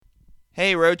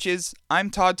Hey Roaches, I'm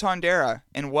Todd Tondera,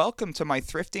 and welcome to my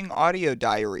thrifting audio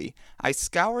diary. I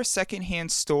scour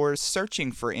secondhand stores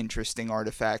searching for interesting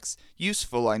artifacts,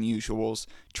 useful unusuals,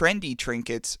 trendy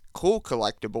trinkets, cool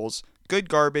collectibles, good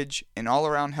garbage, and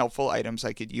all-around helpful items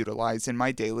I could utilize in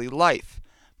my daily life.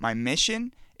 My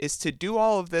mission is to do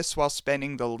all of this while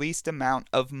spending the least amount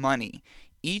of money.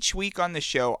 Each week on the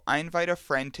show, I invite a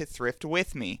friend to thrift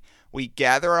with me. We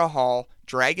gather a haul,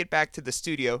 drag it back to the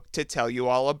studio to tell you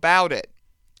all about it.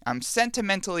 I'm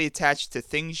sentimentally attached to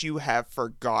things you have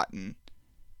forgotten.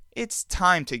 It's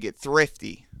time to get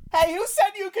thrifty. Hey, who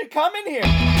said you could come in here?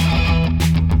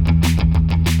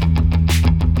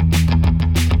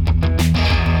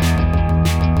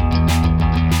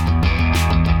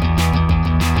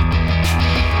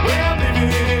 Well, I'm living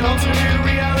in an alternate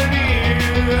reality.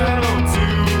 I don't do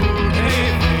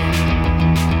anything.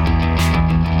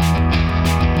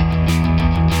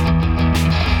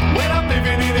 When I'm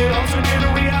living in an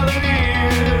alternate reality,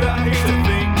 I hate to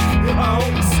think I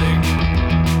only sing.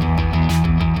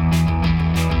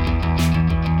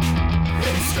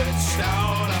 Stretched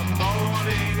out, I'm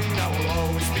moaning. I will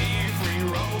always be free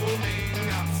roaming.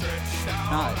 I'm stretched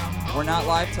out. We're not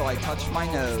live till I touch my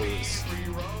nose.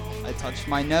 I touched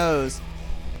my nose.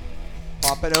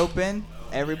 Pop it open.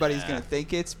 Everybody's gonna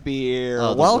think it's beer.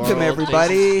 Welcome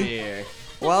everybody.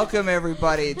 Welcome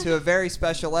everybody to a very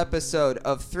special episode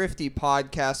of Thrifty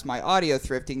Podcast, my audio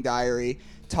thrifting diary.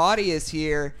 Toddy is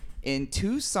here in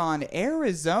Tucson,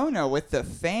 Arizona with the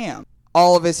fam.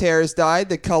 All of his hair is dyed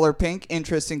the color pink.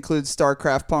 Interests include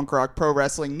StarCraft, punk rock, pro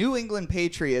wrestling, New England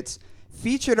Patriots.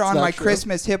 Featured on my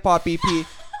Christmas hip hop EP,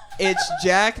 it's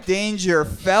Jack Danger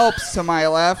Phelps to my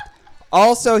left.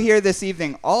 Also here this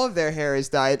evening, all of their hair is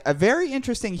dyed a very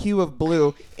interesting hue of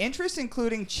blue. Interests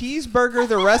including Cheeseburger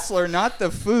the wrestler, not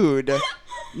the food.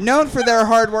 Known for their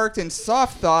hard work and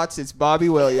soft thoughts, it's Bobby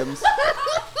Williams.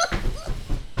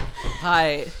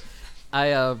 Hi. I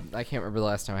can't remember the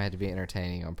last time I had to be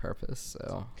entertaining on purpose,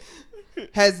 so.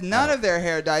 Has none of their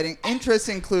hair dyed. Interests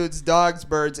includes dogs,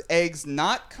 birds, eggs,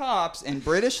 not cops, and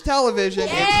British television.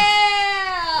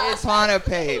 It's Hannah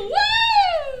Pape. Woo!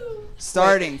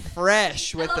 Starting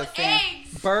fresh with the fam.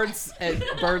 Eggs.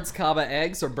 Birds, comma,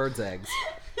 eggs, or birds' eggs?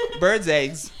 Birds'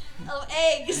 eggs. Oh,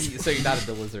 eggs. So you're not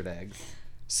into lizard eggs.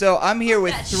 So I'm here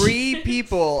with 3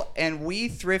 people, and we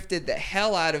thrifted the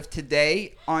hell out of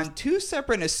today on 2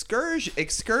 separate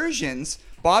excursions.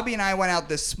 Bobby and I went out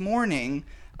this morning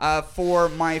for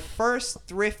my first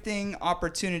thrifting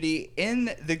opportunity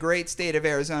in the great state of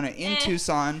Arizona, in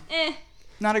Tucson.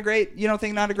 Not a great, you don't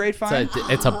think not a great find?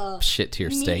 It's a shit tier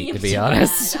state, Medium to be to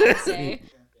honest. bad, I'd say.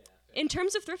 In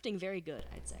terms of thrifting, very good,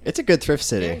 I'd say. It's a good thrift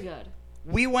Very city. good.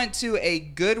 We went to a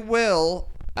Goodwill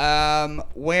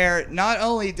where not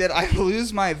only did I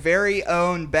lose my very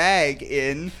own bag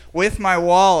in with my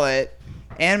wallet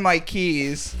and my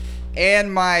keys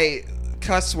and my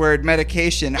cuss word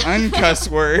medication, uncuss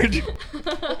word,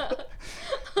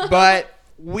 but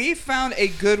we found a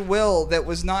Goodwill that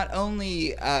was not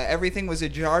only everything was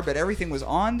ajar, but everything was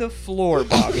on the floor,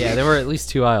 Bobby. Yeah, there were at least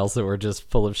 2 aisles that were just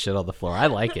full of shit on the floor. I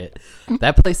like it.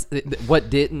 That place, what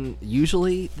didn't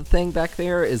usually, the thing back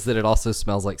there is that it also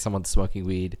smells like someone's smoking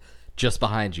weed just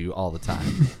behind you all the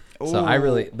time. So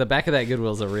the back of that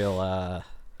Goodwill is a real,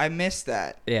 I missed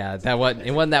that. yeah, it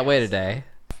wasn't that way today.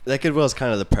 That Goodwill is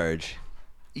kind of the purge.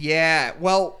 Yeah,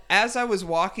 well, as I was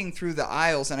walking through the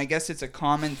aisles, and I guess it's a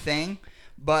common thing,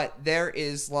 but there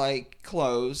is like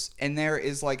clothes and there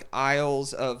is like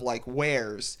aisles of like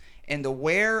wares, and the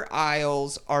wear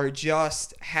aisles are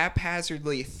just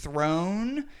haphazardly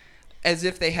thrown as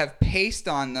if they have paste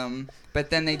on them, but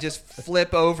then they just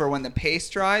flip over when the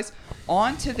paste dries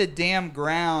onto the damn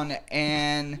ground.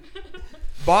 And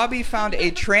Bobby found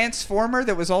a Transformer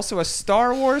that was also a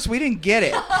Star Wars. We didn't get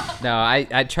it. No,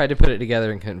 I tried to put it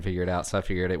together and couldn't figure it out, so I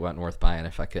figured it wasn't worth buying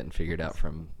if I couldn't figure it out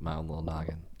from my own little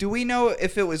noggin. Do we know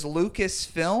if it was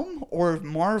Lucasfilm or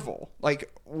Marvel?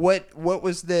 Like, what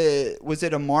was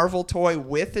it a Marvel toy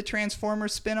with the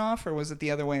Transformers spinoff, or was it the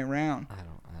other way around? I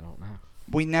don't know.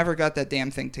 We never got that damn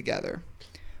thing together.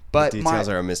 But Details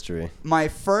are a mystery. my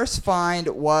first find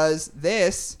was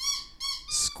this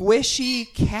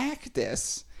squishy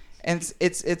cactus, and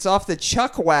it's off the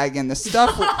Chuck Wagon.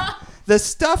 The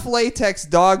stuff latex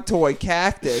dog toy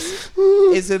cactus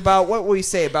is about, what would we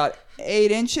say, about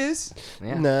 8 inches?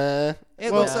 Yeah. Nah.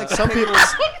 It looks like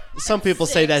some people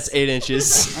say that's 8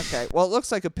 inches. Okay, well, it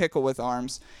looks like a pickle with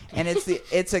arms, and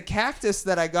it's a cactus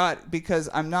that I got because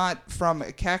I'm not from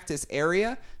a cactus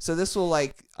area, so this will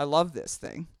I love this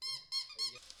thing.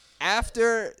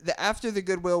 After the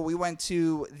Goodwill, we went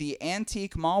to the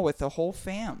Antique Mall with the whole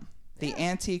fam. The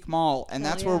Antique Mall, and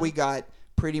Hell that's where yeah. we got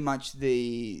pretty much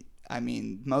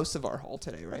most of our haul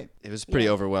today, right? It was pretty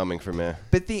overwhelming for me.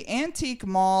 But the Antique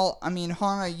Mall, I mean,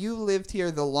 Hana, you lived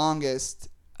here the longest.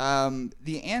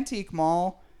 The Antique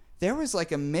Mall, there was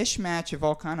like a mishmash of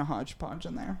all kind of hodgepodge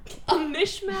in there. A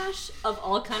mishmash of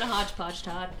all kind of hodgepodge,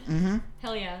 Todd. Mm-hmm.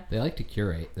 Hell yeah. They like to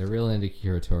curate. They're real into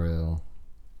curatorial.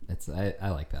 I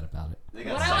like that about it.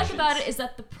 What I like about it is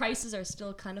that the prices are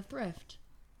still kind of thrift.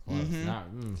 Well, it's not,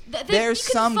 There's you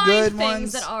can some find good things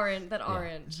ones. that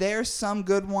aren't. There's some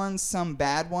good ones, some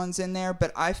bad ones in there,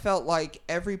 but I felt like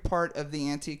every part of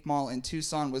the Antique Mall in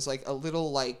Tucson was like a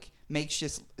little like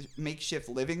makeshift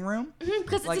living room.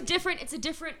 Because Like- it's a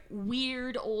different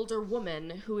weird older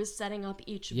woman who is setting up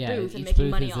each yeah, booth and each making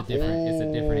booth money is off a it. different. It's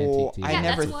a different antique team. I Yeah,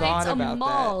 never that's why thought it's about a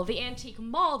mall. that. The antique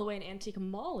mall, the way an antique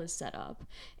mall is set up,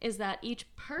 is that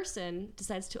each person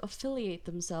decides to affiliate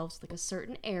themselves with like a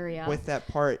certain area. With that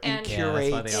part and And- Yeah, that's why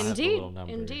curate. they all have the Indeed, little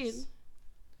numbers. indeed.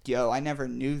 Yo, I never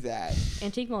knew that.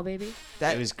 Antique mall, baby.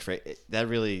 That It was great. That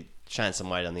really shined some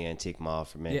light on the Antique Mall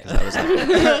for me.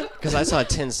 Because I saw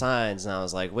tin signs and I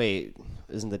was like, wait,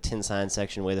 isn't the tin sign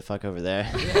section way the fuck over there?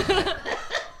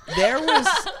 there was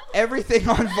everything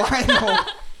on vinyl.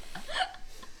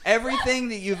 Everything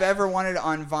that you've ever wanted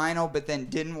on vinyl, but then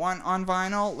didn't want on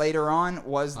vinyl later on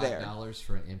was there. $5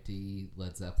 for an empty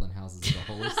Led Zeppelin Houses of the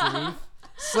Holy Sleeve.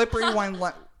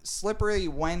 Slippery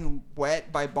When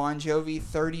Wet by Bon Jovi,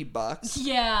 $30.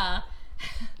 Yeah.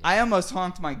 I almost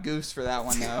honked my goose for that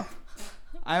one though.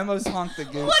 I almost honked the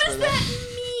goose What for does that.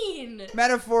 that mean?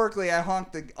 Metaphorically, I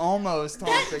almost That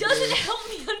honked the doesn't goose. help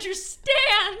me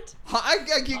understand.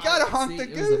 You gotta honk See, the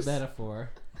it goose. was a metaphor.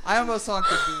 I almost honked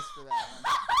the goose for that one.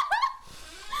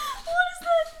 What does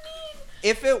that mean?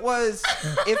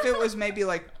 If it was maybe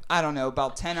like, I don't know,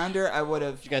 about 10 under, I would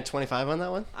have. You got 25 on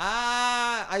that one?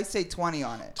 I say 20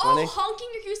 on it. 20? Oh, honking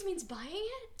your goose means buying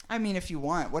it? I mean, if you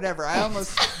want, whatever. I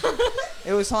almost.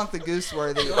 It was honk the goose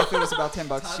worthy if it was about $10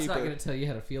 Todd's not cheaper. going to tell you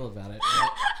how to feel about it.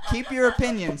 Keep your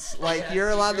opinions. Like, you're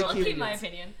allowed to I'll keep keep my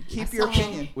opinion. keep your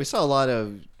opinion. We saw a lot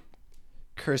of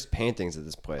cursed paintings at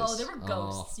this place. Oh, there were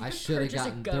ghosts. You I could should have purchase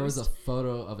gotten. a There was a ghost.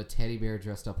 photo of a teddy bear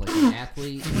dressed up like an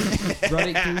athlete,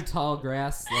 running through tall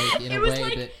grass, like in It a was way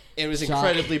like- that It was shot-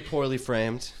 incredibly poorly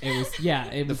framed. It was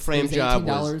it was frame it was job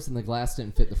 $18 was- and the glass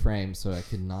didn't fit the frame, so I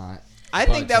could not. I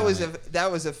think that budge was on it.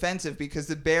 that was offensive because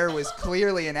the bear was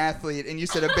clearly an athlete, and you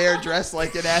said a bear dressed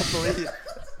like an athlete.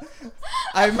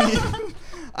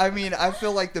 I mean, I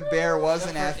feel like the bear was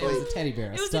an It was athlete. a teddy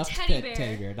bear, a It was a stuffed teddy bear.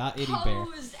 teddy bear, not any bear.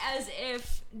 Posed as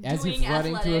if As doing if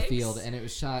running through a athletics. field, and it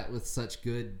was shot with such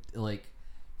good like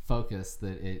focus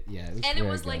that it was And it very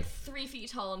was good. like 3 feet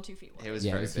tall and 2 feet wide. It was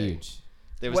yeah, it very was big. huge.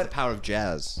 There was What- the power of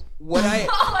jazz. What I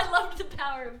Oh, I loved the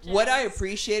power of jazz. what I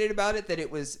appreciated about it that it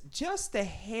was just a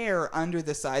hair under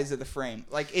the size of the frame.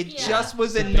 Like it Yeah. just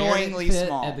was The bear didn't annoyingly fit,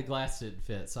 small. and the glass didn't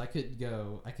fit, so I couldn't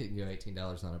go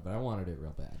 $18 on it, but I wanted it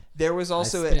real bad. There was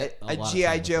also a spent a lot of GI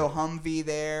time Joe with it. Humvee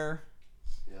there.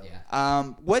 Yeah.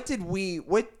 What did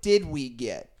we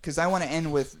get? Because I want to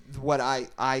end with what I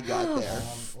got there.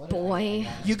 Boy.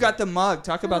 You got the mug.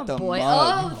 Talk about the boy.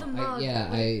 mug. Oh, the mug.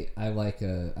 I like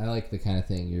the kind of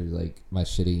thing you're like my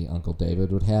shitty Uncle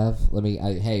David would have.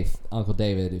 Hey Uncle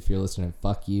David, if you're listening,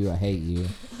 fuck you. I hate you.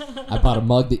 I bought a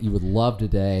mug that you would love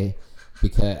today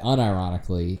because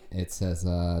unironically it says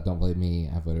 "Don't blame me.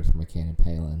 I voted for McCain and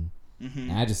Palin."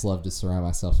 And I just love to surround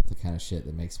myself with the kind of shit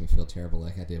that makes me feel terrible,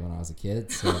 like I did when I was a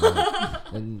kid. So,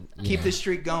 and, you Keep know, the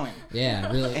streak going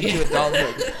yeah, really. into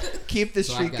adulthood. Keep the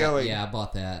So streak going. Yeah, I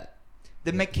bought that.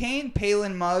 The McCain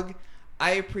Palin mug,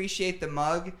 I appreciate the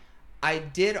mug. I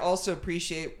did also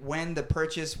appreciate when the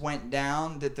purchase went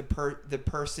down that the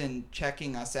person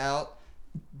checking us out,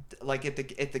 like at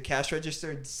the cash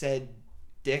register, said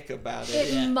 "dick" about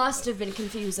it. It must have been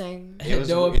confusing. I had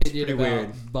no it's opinion pretty about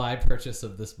weird. my purchase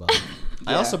of this mug.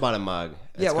 I Yeah. also bought a mug.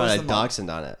 It's Yeah, what was got a the mug? dachshund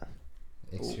on it.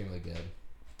 Extremely good.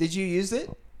 Did you use it?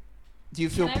 Do you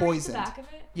feel Can I poisoned? read the back of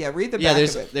it? Yeah, read the Yeah, back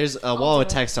of it. there's a wall do of it.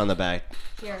 text on the back.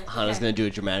 Here. Hannah's okay. gonna do a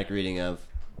dramatic reading of.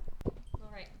 All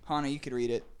right. Hana, you could read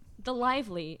it. The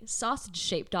lively,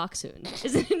 sausage-shaped dachshund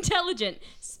is an intelligent,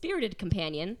 spirited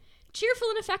companion, cheerful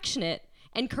and affectionate,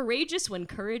 and courageous when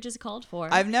courage is called for.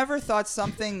 I've never thought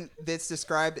something that's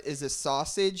described as a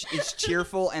sausage is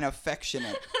cheerful and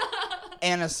affectionate.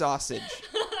 And a sausage.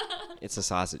 It's a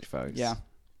sausage, folks. Yeah.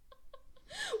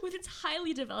 With its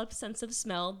highly developed sense of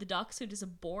smell, the dachshund is a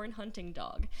born hunting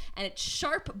dog, and its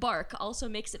sharp bark also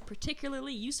makes it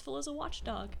particularly useful as a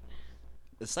watchdog.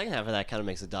 The second half of that kind of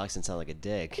makes the dachshund sound like a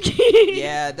dick.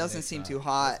 Yeah, it doesn't seem too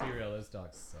hot. Let's be real, those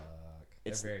dogs suck.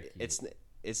 It's They're very cute.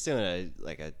 it's doing a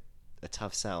a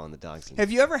tough sell on the dog scene.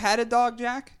 Have you ever had a dog,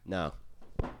 Jack? No.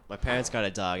 My parents got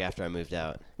a dog after I moved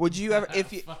out. Would you ever,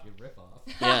 if you, Fucking rip off.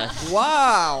 Yeah.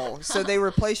 wow. So they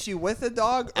replaced you with a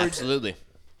dog? Or, Absolutely.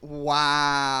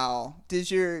 wow.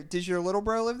 Does your little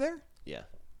bro live there? Yeah.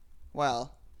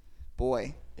 Well,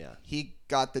 boy, Yeah. he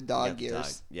got the dog Got the years.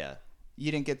 dog. Yeah.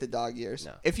 You didn't get the dog years.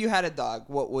 No. If you had a dog,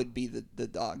 what would be the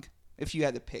dog? If you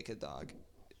had to pick a dog.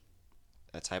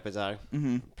 A type of dog?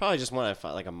 Mm-hmm. Probably just one I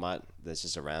find like a mutt that's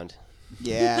just around.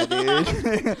 Yeah,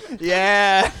 dude.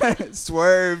 Yeah.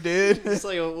 Swerve, dude. It's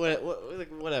like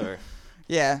whatever.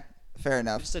 Yeah, fair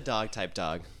enough. Just a dog type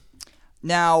dog.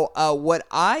 Now, what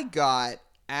I got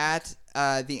at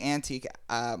the antique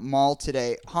mall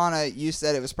today, Hannah, you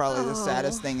said it was probably the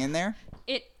saddest thing in there.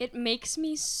 It makes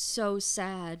me so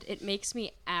sad. It makes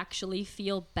me actually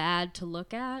feel bad to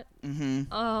look at.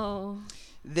 Mm-hmm. Oh.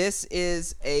 This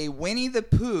is a Winnie the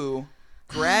Pooh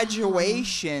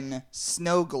graduation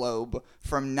snow globe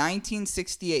from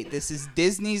 1968. This is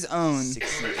Disney's own.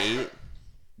 68.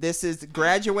 This is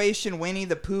graduation Winnie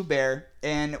the Pooh Bear,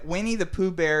 and Winnie the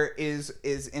Pooh Bear is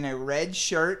in a red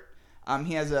shirt.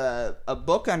 He has a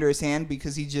book under his hand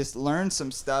because he just learned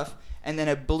some stuff, and then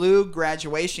a blue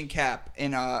graduation cap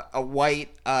in a white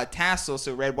tassel,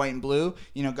 so red, white, and blue.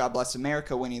 You know, God bless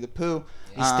America, Winnie the Pooh.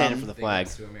 He's standing for the flag.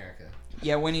 To America.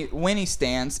 Yeah, Winnie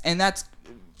stands, and that's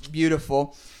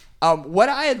beautiful. What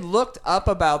I had looked up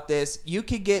about this, you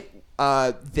could get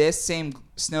this same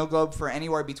snow globe for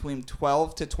anywhere between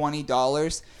 $12 to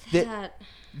 $20.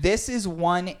 This is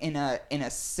one in a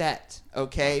set,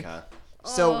 okay?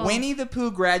 So Winnie the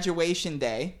Pooh graduation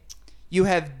day, you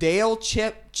have Dale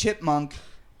Chipmunk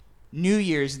New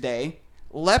Year's Day,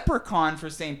 Leprechaun for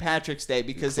St. Patrick's Day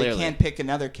because they can't pick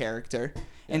another character,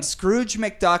 and Scrooge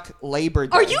McDuck Labor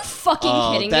Day. Are you fucking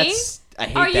kidding me? I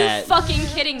hate Are that. you fucking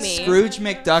kidding me? Scrooge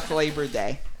McDuck Labor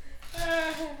Day.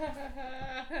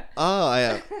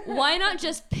 Why not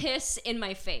just piss in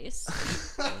my face?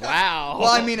 Wow. Well,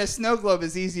 I mean, a snow globe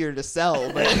is easier to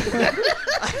sell, but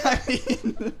I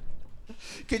mean,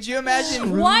 could you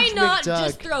imagine? Why not McDuck.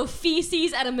 just throw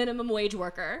feces at a minimum wage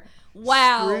worker?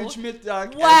 Wow. Scrooge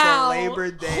McDuck Wow. as a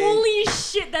Labor Day. Holy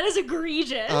shit, that is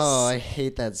egregious. Oh, I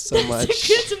hate that so much.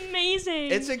 It's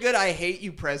amazing. It's a good I hate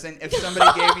you present if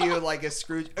somebody gave you like a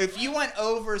Scrooge. If you went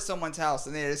over someone's house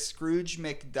and they had a Scrooge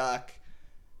McDuck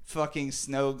fucking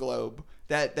snow globe,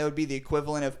 that would be the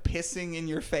equivalent of pissing in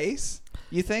your face.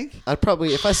 You think? I'd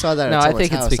probably, if I saw that No, at I someone's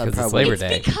think it's house, because I'd it's probably, Labor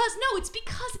Day. It's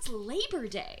because it's Labor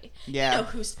Day. Yeah.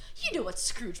 You know what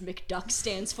Scrooge McDuck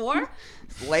stands for.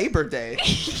 Labor Day.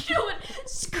 You know what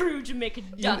Scrooge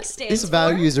McDuck stands These for.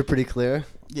 values are pretty clear.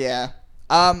 Yeah.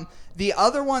 The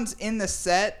other ones in the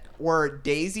set were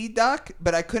Daisy Duck,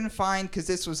 but I couldn't find, because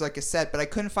this was like a set, but I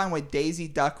couldn't find what Daisy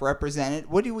Duck represented.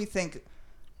 What do we think?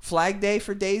 Flag Day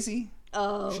for Daisy?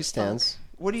 Oh, She stands.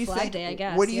 What do you Flag think? Day, I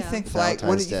guess, What do you yeah. think? Flag.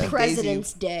 What do Valentine's you Day. think?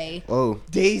 President's Day. Whoa.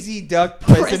 Daisy Duck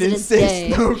President's Day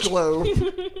Day. snow globe.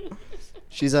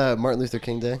 She's Martin Luther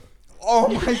King Day. Oh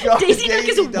my God. Daisy Duck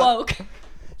is woke.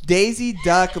 Daisy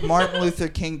Duck Martin Luther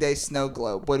King Day snow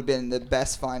globe would have been the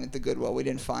best find at the Goodwill. We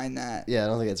didn't find that. Yeah, I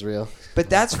don't think it's real. But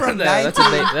that's from No,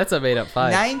 that's a made up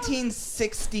fight.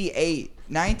 1968.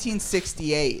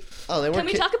 1968. Oh, they Can weren't.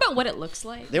 we talk about what it looks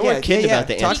like? They weren't kidding yeah, about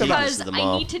the talk about- antiques Because of the I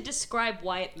mall. need to describe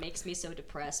why it makes me so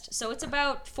depressed. So it's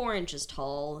about 4 inches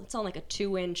tall. It's on like a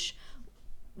 2-inch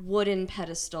wooden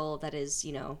pedestal that is,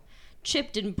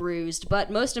 chipped and bruised. But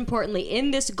most importantly,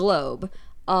 in this globe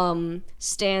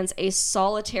stands a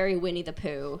solitary Winnie the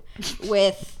Pooh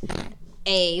with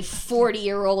a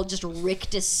 40-year-old just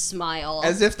rictus smile.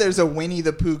 As if there's a Winnie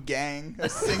the Pooh gang. A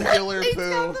singular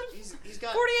Pooh. He's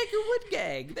got. 40 Acre Wood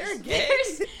Gang. They're a gang.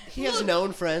 He has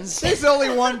known friends. There's only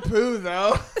one Pooh,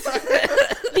 though.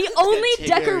 The only Tigger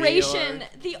decoration,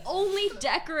 Eeyore. the only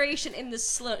decoration in the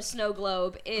snow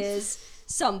globe is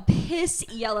some piss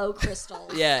yellow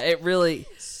crystals Yeah, it really.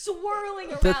 swirling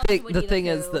around. The Winnie thing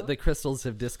is Pooh. that the crystals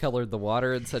have discolored the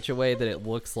water in such a way that it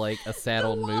looks like a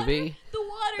saddled movie. The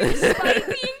water, despite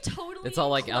being totally It's all,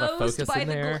 like, out of enclosed focus by in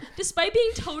the there. despite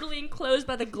being totally enclosed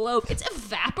by the globe, it's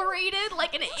evaporated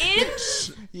like an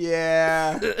inch.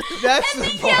 Yeah. That's And the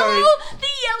the part.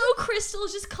 yellow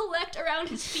crystals just collect around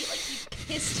his feet like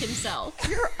he pissed himself.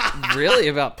 Really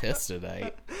about piss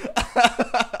tonight.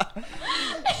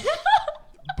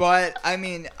 But I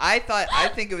mean, I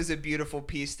think it was a beautiful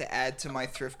piece to add to my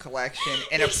thrift collection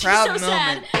and a Makes me proud so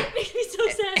moment. sad. Makes me so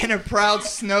sad. And a proud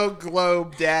snow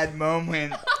globe dad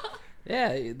moment.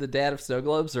 Yeah, the dad of snow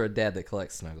globes or a dad that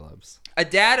collects snow globes? A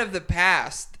dad of the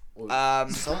past.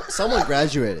 Someone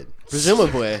graduated.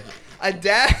 Presumably. A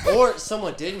dad. Or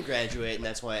someone didn't graduate, and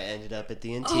that's why I ended up at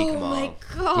the antique Oh mall. my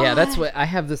god. Yeah, that's what I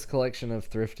have this collection of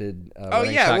thrifted. Oh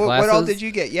running yeah. shot What all glasses, did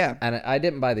you get? Yeah. And I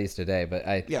didn't buy these today,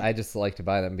 but Yeah. I just like to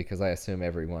buy them because I assume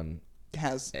everyone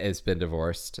Has has been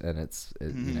divorced, and it's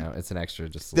it's an extra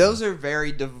just. those are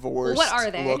very divorced. What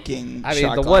are they? Looking. I mean,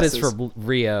 shot the one is glasses. from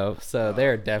Rio, so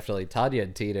they're definitely Tanya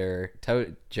and Tina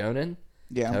Jonan.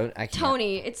 Yeah. I can't-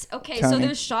 Tony, it's okay. So Tony.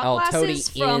 there's shot Oh, glasses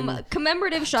Tony from in-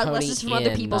 commemorative shot Tony glasses from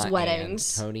other in, people's not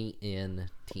weddings. Ann. Tony in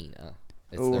Tina.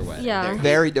 It's Oof. their wedding. Yeah.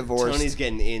 Very divorced. Tony's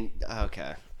getting in.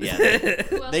 Okay. Yeah.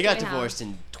 Who else They do got we have? divorced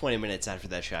in 20 minutes after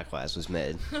that shot glass was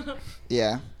made.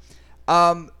 Yeah.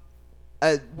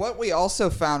 What we also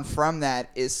found from that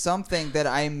is something that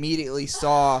I immediately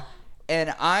saw,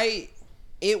 and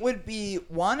it would be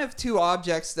one of two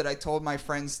objects that I told my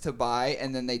friends to buy,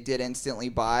 and then they did instantly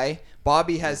buy.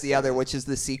 Bobby has the other, which is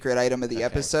the secret item of the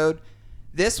episode.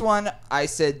 This one, I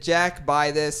said, Jack, buy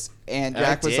this, and I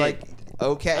Jack was did. like,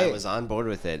 okay. I was on board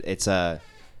with it. It's a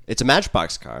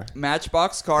Matchbox car.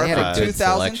 Matchbox car They had a from good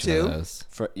selection of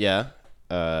 2002.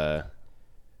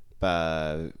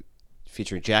 those.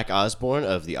 Featuring Jack Osborne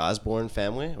of the Osborne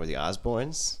family, or the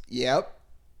Osbornes. Yep.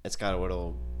 It's got a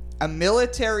little, A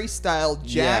military-style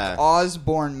Jack Yeah.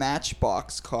 Osborne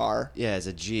Matchbox car. yeah, it's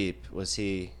a Jeep. Was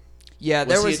he Yeah,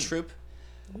 a troop?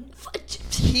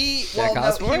 He Jack no,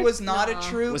 Osborne? he was not No. a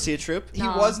troop. Was he a troop? He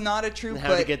No. was not a troop, Then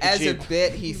how'd he but get the as a Jeep?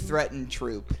 bit, he threatened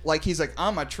troop. Like he's like,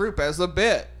 I'm a troop as a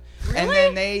bit, and Really?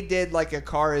 then they did like a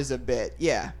car as a bit.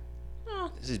 Yeah,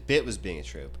 His bit was being a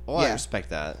troop. Oh, I Yeah. respect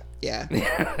that. yeah,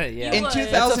 yeah. In would.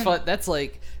 2000, That's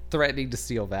like threatening to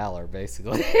steal valor,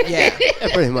 basically. yeah.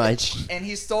 Pretty much. And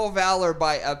he stole valor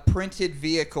by a printed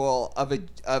vehicle of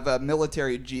a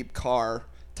military Jeep car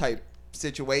type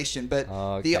situation. But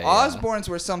Okay, the yeah. Osbournes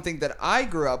were something that I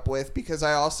grew up with because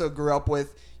I also grew up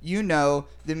with, the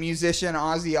musician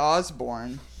Ozzy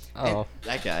Osbourne. Oh,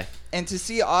 That guy. And to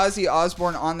see Ozzy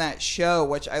Osbourne on that show,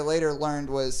 which I later learned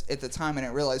was at the time I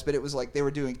didn't realize, but it was like they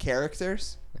were doing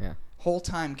characters, yeah. whole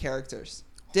time characters.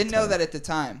 Didn't know that at the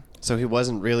time. So he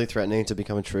wasn't really threatening to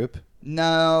become a troop?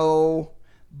 No,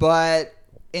 but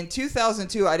in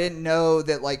 2002, I didn't know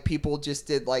that like people just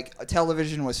did like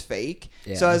television was fake.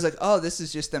 Yeah. So I was like, oh, this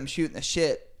is just them shooting the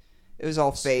shit. It was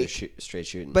all fake. Straight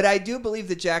shooting. But I do believe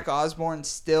that Jack Osbourne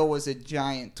still was a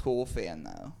giant Tool fan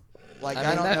though. Like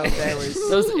I, don't know if there was.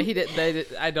 Those he did. They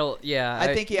did, I don't. Yeah.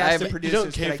 I think he asked the I'm- producers. you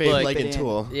don't "Can I kayfabe get like it in in?"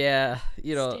 Tool. Yeah.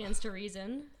 You know. Stands to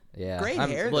reason. Yeah. Great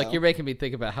hair, Look, though. you're making me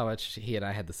think about how much he and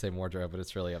I had the same wardrobe, and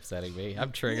it's really upsetting me.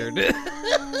 I'm triggered.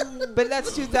 But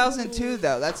that's 2002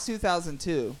 though. That's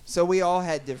 2002. So we all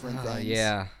had different things.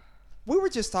 yeah. We were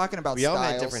just talking about We all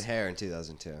styles. had different hair in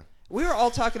 2002. We were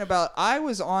all talking about. I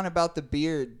was on about the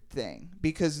beard thing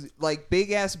because like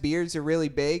big ass beards are really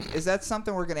big. Is that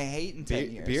something we're gonna hate in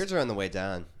 10 years? Beards are on the way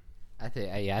down. I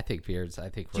think beards. I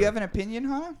think. Do you have an opinion,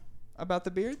 Hannah, about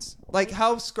the beards? Like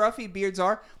how scruffy beards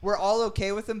are. We're all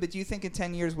okay with them, but do you think in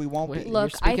 10 years we won't be? Look, you're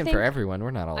speaking I think- for everyone.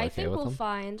 We're not all I okay think with we'll them.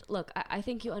 find. Look, I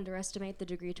think you underestimate the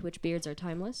degree to which beards are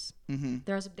timeless. Mm-hmm.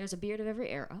 There's a beard of every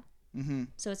era. Mm-hmm.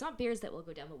 So it's not beards that will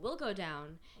go down. What will go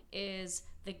down is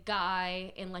the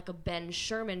guy in like a Ben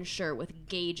Sherman shirt with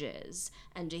gauges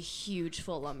and a huge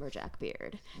full lumberjack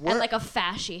beard We're- and like a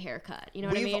fashy haircut. You know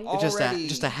what I We've mean? all- Just Already-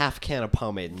 a half can of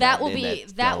pomade. That in will be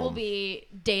that will film. be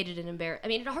dated and embarrassing. I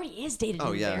mean, it already is dated.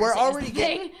 Oh, and yeah. embarrassing. We're is already the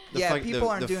getting. thing. The Yeah, fuck- people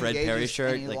aren't the doing Fred Perry gauges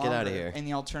shirt, any like, get outta longer here. in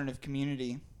the alternative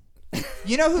community.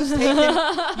 You know who's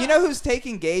taking? You know who's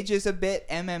taking gauges a bit?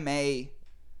 MMA.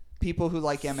 People who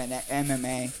like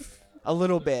MMA. A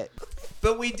little bit.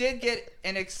 But we did get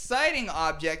an exciting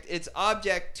object. It's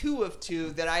object 2 of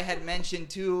 2 that I had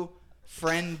mentioned to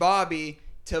friend Bobby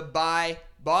to buy.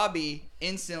 Bobby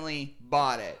instantly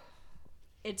bought it.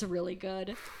 It's really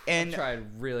good. And I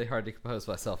tried really hard to compose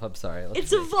myself. I'm sorry.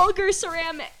 It's a vulgar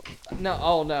ceramic. No.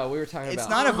 Oh no. We were talking it's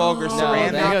about. not a vulgar Oh,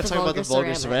 ceramic. Now you Not gotta the talk about the vulgar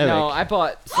vulgar ceramic. ceramic. No, I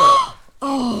bought. So,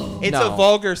 It's No. a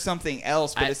vulgar something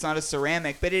else, but I- it's not a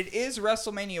ceramic. But it is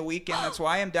WrestleMania weekend. That's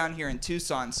why I'm down here in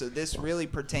Tucson. So this really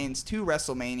pertains to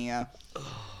WrestleMania.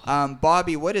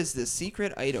 Bobby, what is the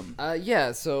secret item?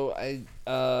 yeah. So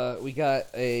we got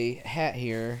a hat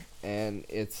here, and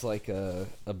it's like a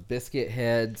biscuit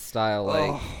head style,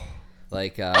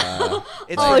 like It's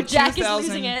Oh, from Jack is 2000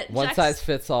 losing it. one Jack's- size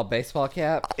fits all baseball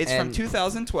cap. It's from and-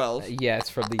 2012. Yeah, it's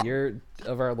from the year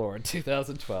of our Lord,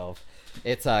 2012.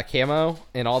 It's camo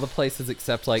in all the places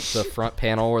except like the front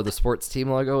panel where the sports team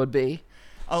logo would be.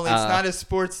 Only it's not a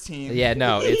sports team. Yeah,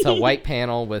 no, it's a white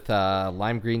panel with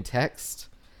lime green text.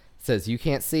 It says "You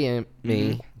can't see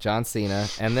me, John Cena,"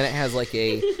 and then it has like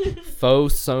a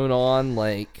faux sewn on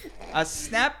like A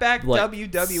snapback Like-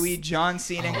 WWE John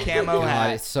Cena camo God, hat.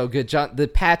 it's so good. The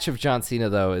patch of John Cena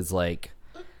though is like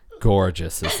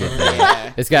gorgeous. Is the thing.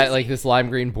 Yeah. It's got like this lime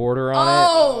green border on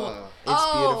it. It's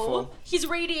beautiful. He's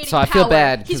radiating So I power. feel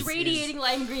bad, He's 'cause radiating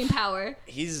lime green power.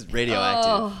 He's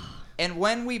radioactive. Oh. And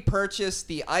when we purchased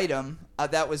the item,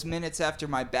 that was minutes after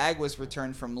my bag was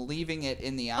returned from leaving it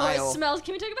in the Oh, aisle. it smells.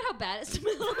 Can we talk about how bad it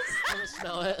smells?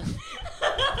 Smell it.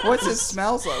 What's it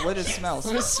smells like? What does it smell?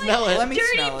 Let me smell it. Let me Dirty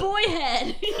smell it. boy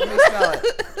head. Let me smell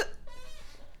it.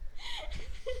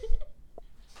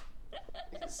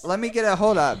 Let me get a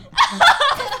hold up.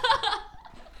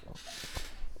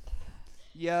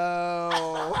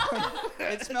 Yo,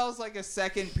 it smells like a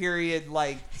second period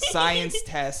like science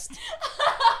test.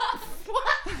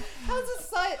 How's a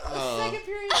second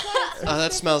period Oh,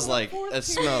 that smells like a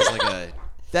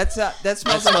That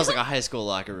smells like a high school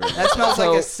locker room. that smells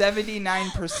So- like a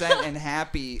 79% and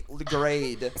happy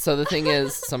grade. So the thing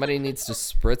is, somebody needs to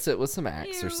spritz it with some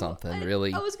Axe or Ew, something. I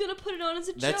Really, was gonna put it on as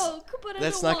a That's- joke, but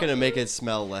That's I don't not want gonna make to. it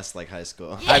smell less like high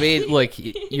school. I mean, look,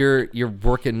 you're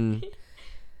working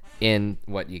in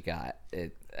what you got.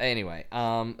 Anyway,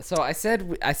 so I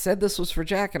said this was for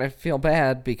Jack, and I feel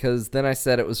bad because then I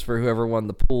said it was for whoever won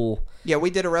the pool. Yeah, we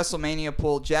did a WrestleMania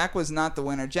pool. Jack was not the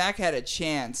winner. Jack had a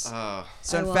chance. So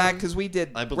I in won. fact, because we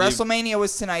did I believe- WrestleMania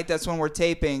was tonight. That's when we're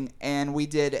taping, and we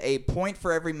did a point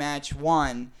for every match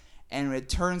won. And it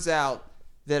turns out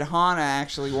that Hana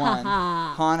actually won.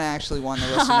 Hana actually won the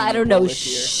WrestleMania I don't pool know this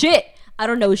year. shit. I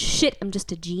don't know shit. I'm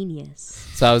just a genius.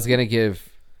 So I was gonna give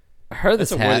her this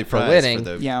That's a worthy hat for prize winning, for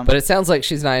the- Yeah. but it sounds like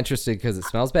she's not interested because it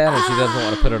smells bad and she doesn't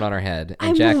want to put it on her head.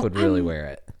 And Jack would really wear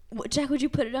it. Jack, would you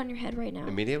put it on your head right now?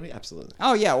 Immediately, absolutely.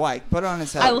 Oh yeah, why? Put it on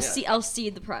his head. I will see. I'll see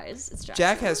the prize. It's Jack.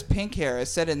 Jack has pink hair. I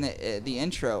said in the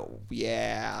intro.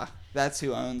 Yeah, that's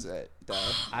who owns it. Though.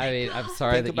 I mean, I'm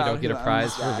sorry Think that you don't about get a who prize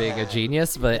owns for that. being a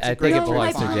genius, but I great think it No,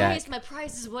 belongs my to prize. Jack. My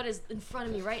prize is what is in front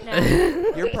of me right now.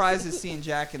 Your prize is seeing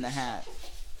Jack in the hat.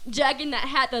 Jack in that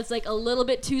hat that's like a little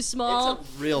bit too small.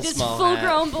 It's a real this small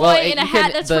full-grown hat. boy in a you hat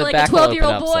can- that's the for like a back will open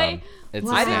 12-year-old up boy. some. It's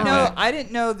a I didn't snap know. hat. I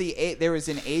didn't know there was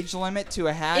an age limit to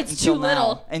a hat. It's until too now.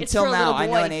 little. It's Until for a now, little I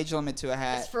know boy. an age limit to a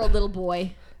hat. It's for a little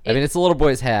boy. I mean, it's a little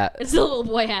boy's hat. It's a little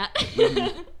boy hat.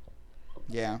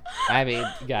 Yeah, I mean,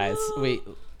 guys,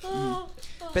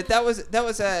 but that was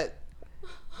a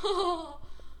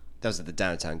That was at the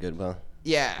downtown Goodwill.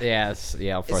 yeah. yes,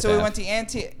 yeah. So we went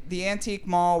to the antique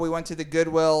mall. We went to the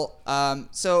Goodwill.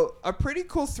 So a pretty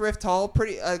cool thrift haul.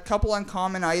 A couple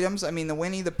uncommon items. I mean, the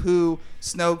Winnie the Pooh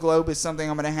snow globe is something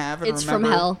I'm gonna have. And It's from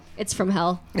remember hell. It's from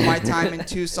hell. My time in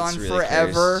Tucson really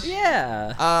forever.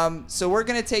 Yeah. So we're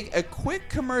gonna take a quick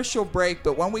commercial break.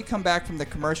 But when we come back from the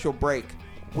commercial break,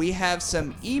 we have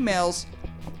some emails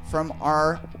from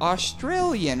our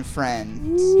Australian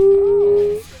friends.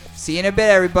 See you in a bit,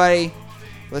 everybody.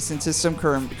 Listen to some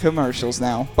commercials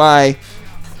now. Bye.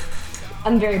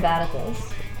 I'm very bad at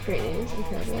this. Great news. I'm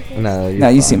terrible at this. No, No,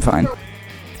 you seem fine.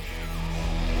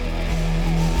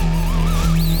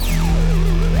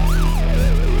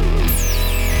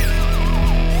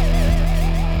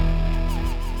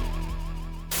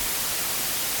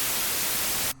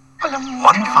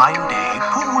 One fine day,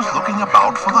 Pooh was looking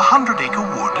about for the 100-acre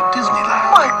wood at Disneyland.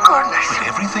 My goodness! But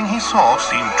everything he saw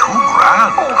seemed too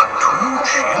grand, too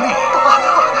chilly,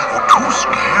 or too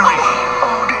scary.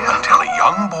 Oh dear! Until a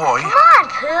young boy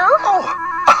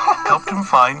helped him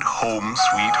find Home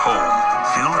Sweet Home,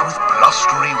 filled with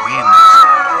blustery winds,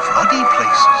 floody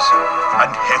places,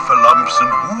 and heffalumps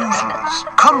and woozles.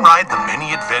 Come ride the many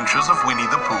adventures of Winnie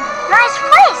the Pooh. Nice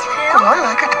place, Pooh. I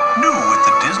like it. New at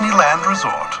the Disneyland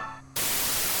Resort.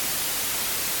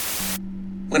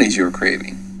 What is your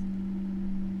craving?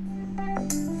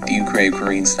 Do you crave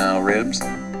Korean-style ribs?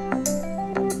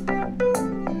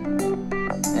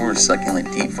 Or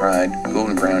succulent deep-fried,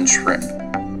 golden brown shrimp?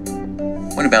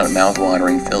 What about a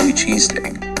mouth-watering Philly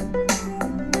cheesesteak?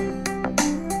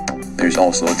 There's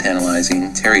also a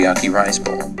tantalizing teriyaki rice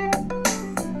bowl.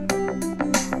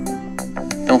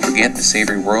 Don't forget the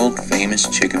savory world-famous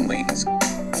chicken wings.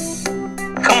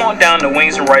 Come on down to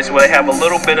Wings and Rice where they have a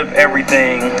little bit of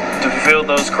everything to fill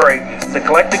those cravings. The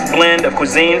eclectic blend of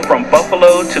cuisine from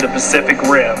Buffalo to the Pacific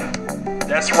Rim.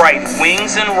 That's right,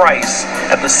 Wings and Rice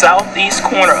at the southeast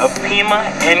corner of Pima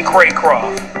and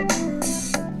Craycroft.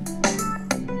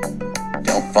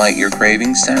 Don't fight your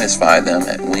cravings, satisfy them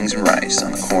at Wings and Rice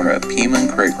on the corner of Pima and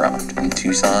Craycroft in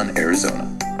Tucson, Arizona.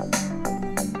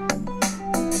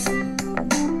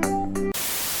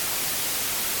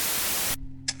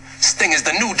 Sting is the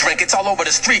the new drink. It's all over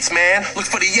the streets, man. Look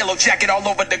for the yellow jacket all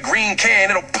over the green can.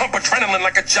 It'll pump adrenaline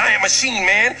like a giant machine,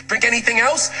 man. Drink anything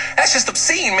else? That's just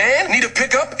obscene, man. Need a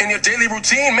pickup in your daily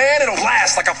routine, man? It'll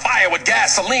blast like a fire with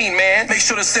gasoline, man. Make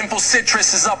sure the simple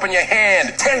citrus is up in your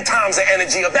hand. 10 times the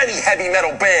energy of any heavy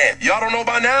metal band. Y'all don't know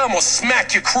by now? I'm gonna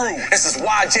smack your crew. This is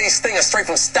YJ Stinger straight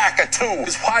from Stacker 2.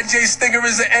 This YJ Stinger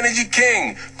is the energy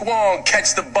king. Go on,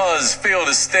 catch the buzz, feel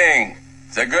the sting.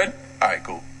 Is that good? All right,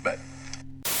 cool. Bet.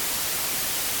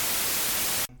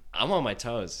 I'm on my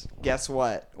toes. Guess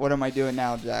what? What am I doing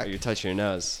now, Jack? Oh, you're touching your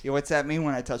nose. Yeah, what's that mean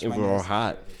when I touch my We're nose?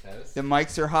 hot. The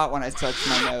mics are hot when I touch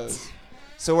my nose.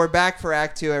 So we're back for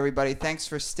Act 2, everybody. Thanks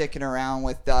for sticking around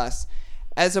with us.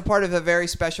 As a part of a very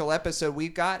special episode,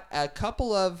 we've got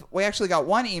we actually got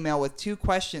one email with 2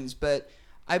 questions, but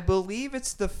I believe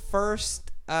it's the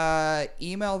first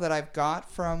email that I've got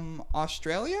from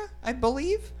Australia, I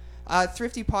believe.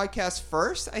 Thrifty Podcast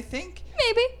first, I think.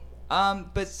 Maybe.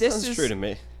 But this Sounds is true to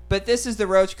me. But this is the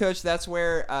Roach Coach. That's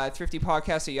where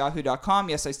thriftypodcast@yahoo.com.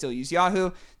 Yes, I still use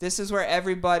Yahoo. This is where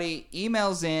everybody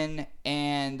emails in,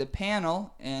 and the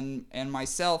panel and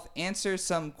myself answer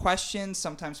some questions.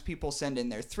 Sometimes people send in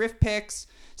their thrift picks.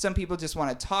 Some people just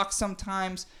want to talk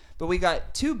sometimes. But we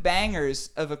got 2 bangers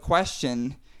of a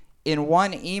question in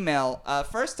one email.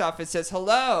 First off, it says,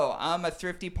 "Hello, I'm a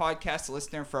Thrifty Podcast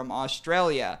listener from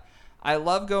Australia. I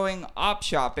love going op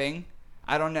shopping.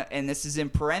 I don't know," and this is in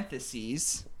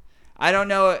parentheses. I don't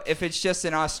know if it's just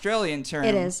an Australian term.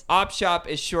 It is. Op shop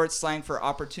is short slang for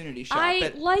opportunity shop.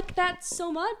 I like that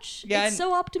so much. Yeah, it's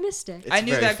so optimistic. I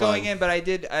knew very that going fun. in, but I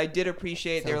did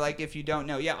appreciate. They're like, if you don't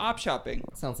know, yeah, op shopping.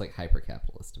 Sounds like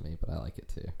hyper-capitalist to me, but I like it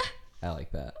too. I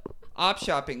like that. Op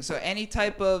shopping. So any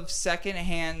type of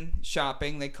second-hand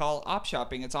shopping, they call op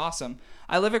shopping. It's awesome.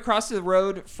 I live across the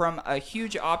road from a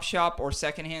huge op shop or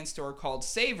second-hand store called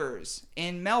Savers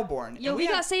in Melbourne. Yo, And we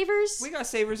got have- Savers? We got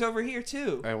Savers over here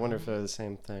too. I wonder if they're the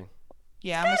same thing.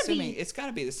 Yeah, I'm assuming it's got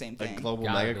to be the same A thing. global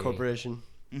Gotta mega be. corporation.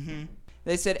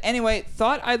 They said, anyway,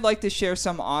 thought I'd like to share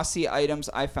some Aussie items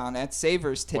I found at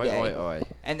Savers today. Oi, oi, oi.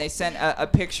 And they sent a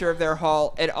picture of their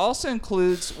haul. It also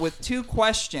includes with 2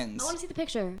 questions. I want to see the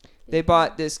picture. They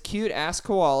bought this cute ass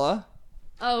koala.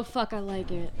 Oh, fuck, I like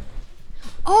it.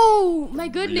 Oh, my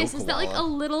goodness. Real Is that like a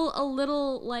koala.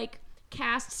 little, like,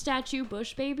 cast statue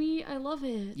bush baby? I love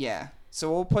it. Yeah.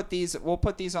 So we'll put these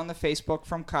on the Facebook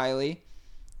from Kylie.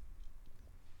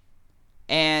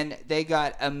 And they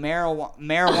got a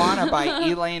marijuana by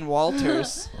Elaine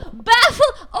Walters. A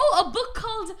book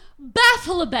called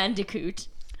Baffle a Bandicoot.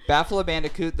 Baffle a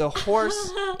Bandicoot, the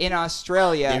horse in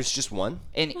Australia. There's just one?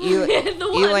 And The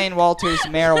one. Elaine Walters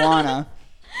marijuana.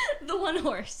 The one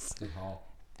horse.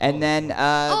 And then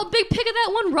Big pick of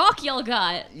that one rock y'all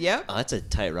got. yep. Oh, that's a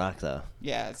tight rock, though.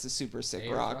 Yeah, it's a super sick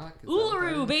rock.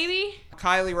 Uluru, baby.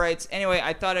 Kylie writes, anyway,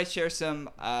 I thought I'd share some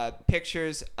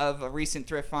pictures of a recent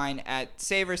thrift find at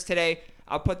Savers today.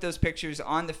 I'll put those pictures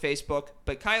on the Facebook.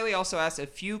 But Kylie also asked a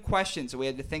few questions that we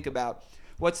had to think about.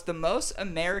 What's the most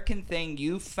American thing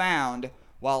you found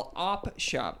while op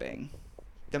shopping?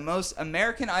 The most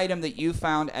American item that you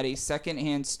found at a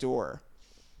secondhand store.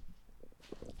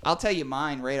 I'll tell you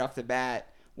mine right off the bat.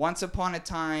 Once upon a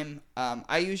time,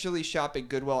 I usually shop at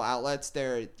Goodwill outlets.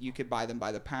 There, you could buy them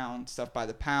by the pound, stuff by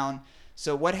the pound.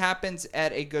 So what happens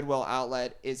at a Goodwill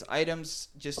outlet is items,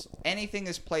 just anything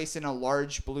is placed in a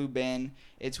large blue bin.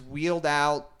 It's wheeled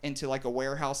out into like a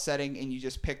warehouse setting, and you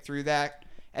just pick through that.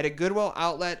 At a Goodwill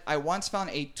outlet, I once found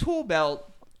a tool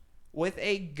belt with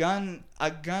a gun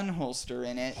holster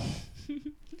in it.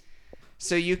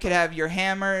 So you could have your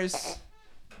hammers,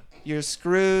 your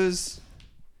screws,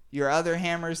 your other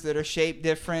hammers that are shaped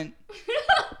different,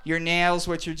 your nails,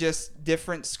 which are just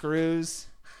different screws,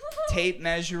 tape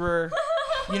measurer,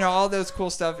 all those cool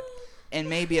stuff, and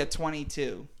maybe a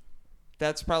 22.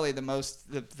 That's probably the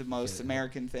most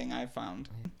American thing I found.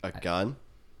 A gun?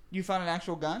 You found an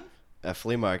actual gun? A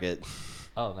flea market.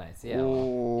 Oh, nice. Yeah.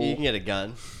 Well, You can get a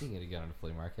gun. you can get a gun at a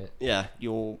flea market. Yeah.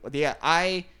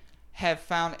 I have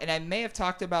found, and I may have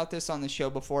talked about this on the show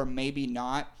before, maybe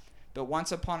not, but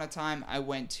once upon a time I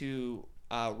went to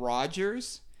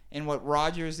Rogers, and what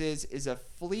Rogers is a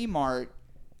flea mart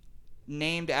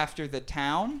named after the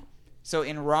town. So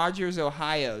in Rogers,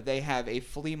 Ohio, they have a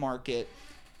flea market,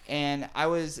 and I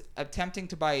was attempting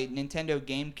to buy Nintendo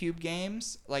GameCube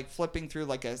games, like flipping through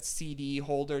like a CD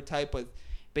holder type with,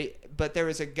 but there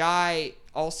was a guy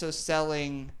also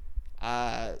selling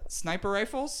sniper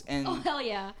rifles and Oh, hell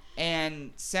yeah.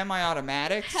 and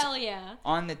semi-automatics Hell yeah.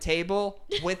 on the table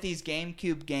with these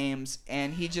GameCube games,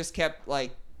 and he just kept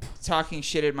like talking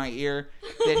shit in my ear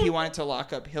that he wanted to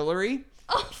lock up Hillary.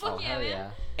 Oh, fuck yeah, hell man. yeah.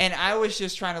 And I was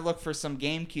just trying to look for some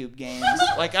GameCube games.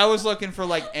 Like, I was looking for,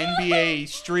 like, NBA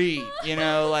Street, you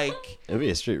know, like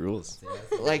NBA Street rules.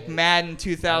 like Madden I mean, so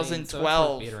it's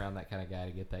 2012. worth being around that kind of guy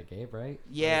to get that game, right?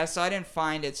 Yeah, so I didn't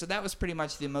find it. So that was pretty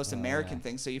much the most American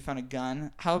thing. So you found a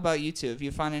gun. How about you two? Have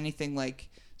you found anything, like,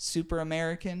 super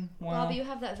American? Rob, you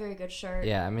have that very good shirt.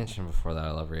 Yeah, I mentioned before that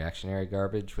I love reactionary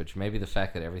garbage, which maybe the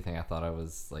fact that everything I thought I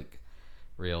was like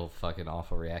real fucking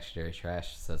awful reactionary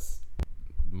trash says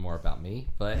more about me.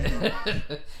 But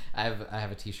I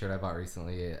have a T-shirt I bought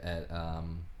recently at a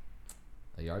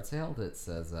yard sale that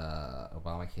says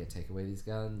Obama can't take away these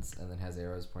guns, and then has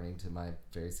arrows pointing to my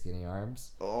very skinny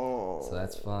arms. Oh. So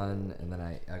that's fun. And then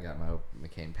I got my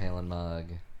McCain Palin mug.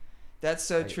 That's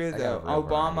so I true, got though. a real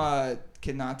Obama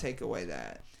cannot take away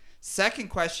that. Second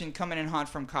question coming in hot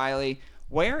from Kylie.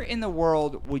 Where in the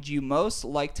world would you most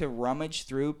like to rummage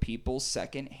through people's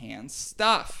secondhand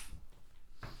stuff?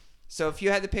 So if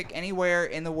you had to pick anywhere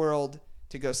in the world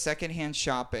to go secondhand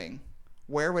shopping,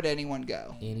 where would anyone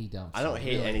go? Any dumpster. I don't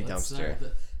hate any dumpster.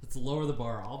 Let's lower the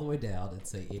bar all the way down and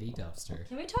say any dumpster.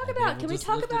 Can we talk And about? then Can we just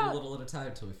talk lift it about? a little at a time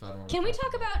until we find one? Can we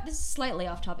talk about? This is slightly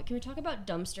off topic. Can we talk about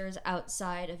dumpsters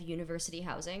outside of university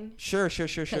housing? Sure.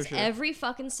 Because every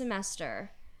fucking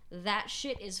semester, that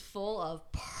shit is full of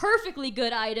perfectly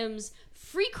good items,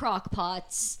 free crock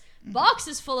pots,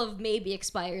 boxes full of maybe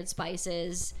expired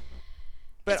spices.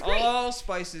 But It's great. all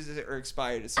spices are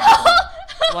expired at some point.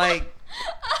 Like,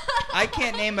 I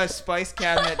can't name a spice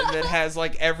cabinet that has,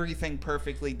 like, everything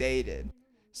perfectly dated.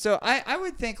 So I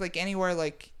would think, like, anywhere,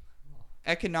 like,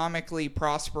 economically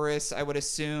prosperous, I would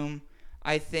assume.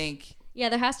 I think...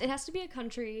 Yeah, it has to be a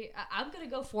country. I'm gonna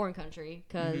go foreign country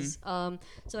because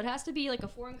so it has to be like a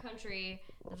foreign country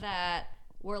that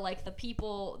where like the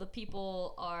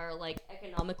people are like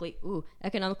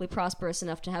economically prosperous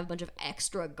enough to have a bunch of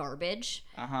extra garbage,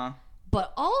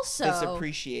 but also That's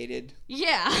appreciated.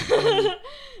 yeah,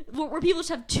 where people just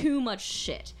have too much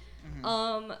shit,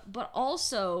 but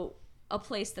also a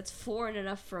place that's foreign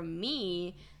enough from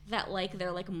me that like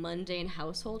their like mundane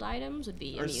household items would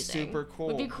be Or amusing. super cool.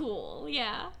 Would be cool,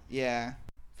 yeah. Yeah,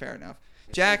 fair enough.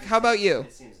 Jack, how about you?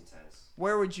 It seems intense.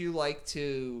 Where would you like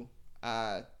to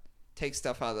take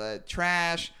stuff out of the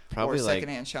trash Probably or like-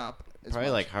 secondhand shop? as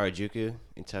Probably much? like Harajuku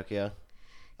in Tokyo.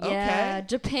 Yeah, Okay.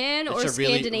 Japan or It's a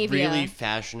really, Scandinavia. really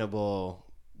fashionable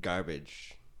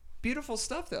garbage. Beautiful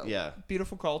stuff, though. Yeah.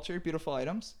 Beautiful culture, beautiful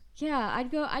items. Yeah, I'd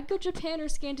go Japan or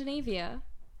Scandinavia.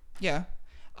 Yeah.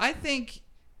 I think,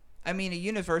 I mean, a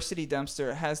university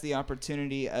dumpster has the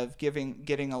opportunity of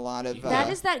getting a lot of... That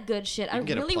is that good shit. I can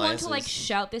get really want to like appliances.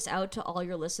 shout this out to all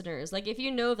your listeners. Like if you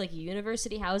know of like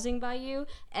university housing by you,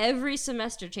 every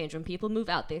semester change when people move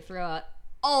out, they throw out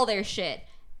all their shit.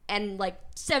 And like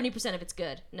 70% of it's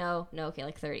good. No, okay,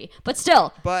 like 30. But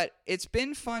still. But it's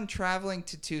been fun traveling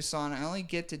to Tucson. I only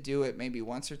get to do it maybe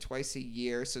once or twice a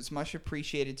year, so it's much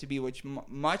appreciated to be with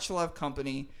much loved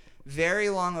company. Very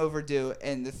long overdue,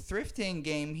 and the thrifting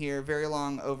game here, very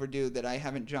long overdue that I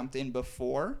haven't jumped in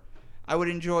before. I would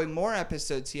enjoy more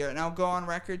episodes here, and I'll go on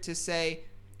record to say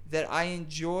that I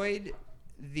enjoyed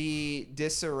the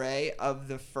disarray of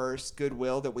the first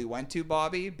Goodwill that we went to,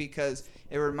 Bobby, because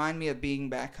it reminded me of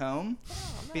being back home,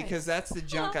 because that's the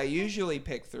junk I usually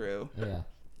pick through. Yeah.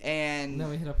 And No,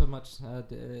 we hit up a much.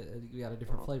 We got a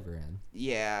different flavor in.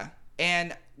 yeah,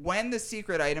 and when the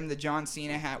secret item, the John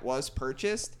Cena hat, was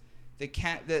purchased, the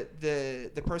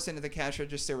person at the cash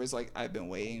register was like, "I've been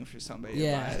waiting for somebody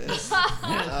to buy this."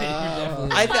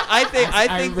 I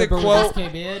think the remember when quote. this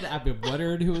came in. I've been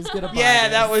wondering who was gonna buy Yeah,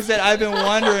 this. that was it. I've been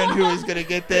wondering who was gonna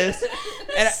get this,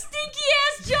 and Stinky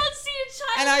ass John Cena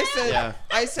child. and I said, Yeah.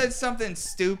 I said something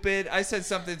stupid. I said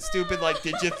something stupid like,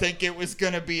 "Did you think it was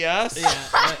gonna be us?"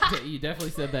 Yeah, you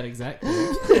definitely said that exact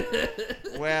thing.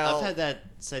 Well, I've had that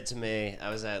said to me. I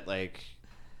was at like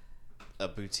a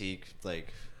boutique,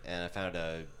 and I found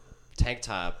a tank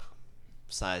top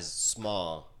size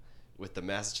small with the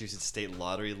Massachusetts State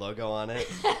Lottery logo on it.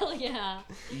 Hell yeah.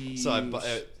 So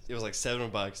it was like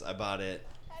 $7. I bought it,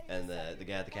 and the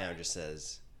guy at the counter just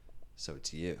says, "So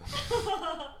it's you."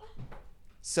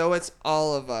 So it's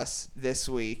all of us this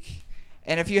week.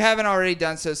 And if you haven't already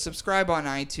done so, subscribe on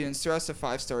iTunes. Throw us a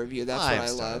 5-star review. That's what I 5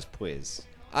 stars, love. please.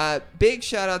 Big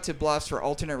shout out to Bluffs for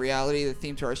Alternate Reality, the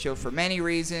theme to our show for many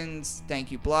reasons.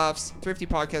 Thank you, Bluffs.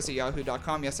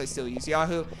 ThriftyPodcast@yahoo.com. Yes, I still use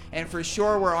Yahoo. And for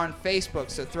sure, we're on Facebook,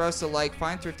 so throw us a like.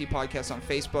 Find Thrifty Podcast on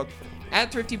Facebook.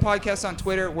 At Thrifty Podcast on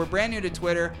Twitter. We're brand new to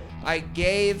Twitter. I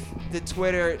gave the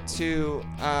Twitter to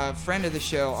a friend of the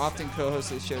show, often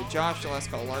co-host of the show, Josh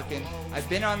Gillespie Larkin. I've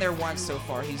been on there once so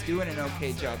far. He's doing an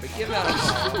okay job, but give that a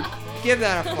follow. Give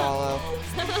that a follow.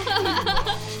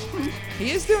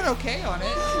 He is doing okay on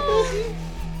it.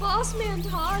 Boss man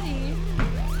Toddy.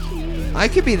 I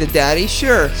could be the daddy,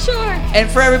 sure. Sure. And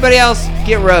for everybody else,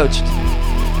 get roached.